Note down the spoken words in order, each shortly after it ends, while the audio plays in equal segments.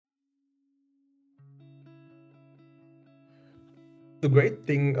The great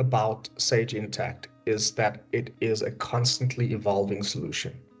thing about Sage Intacct is that it is a constantly evolving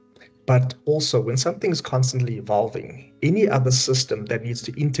solution. But also, when something is constantly evolving, any other system that needs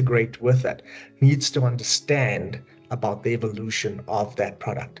to integrate with it needs to understand about the evolution of that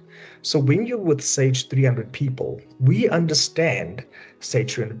product. So when you're with Sage 300 people, we understand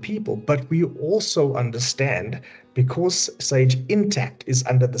Sage 300 people, but we also understand, because Sage Intacct is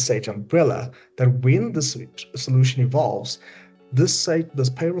under the Sage umbrella, that when this solution evolves, this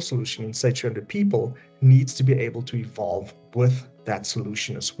payroll solution in Sage 300 people needs to be able to evolve with that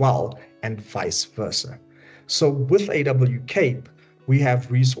solution as well, and vice versa. So with AWCape, we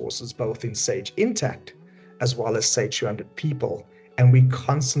have resources both in Sage Intacct as well as Sage 300 people, and we're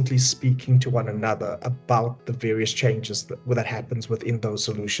constantly speaking to one another about the various changes that happens within those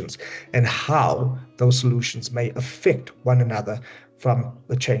solutions and how those solutions may affect one another from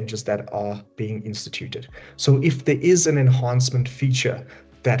the changes that are being instituted. So if there is an enhancement feature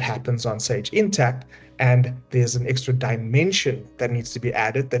that happens on Sage Intacct, and there's an extra dimension that needs to be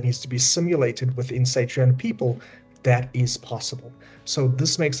added, that needs to be simulated within Sage 300 people, that is possible. So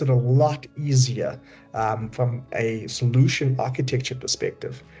this makes it a lot easier from a solution architecture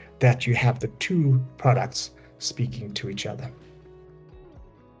perspective, that you have the two products speaking to each other.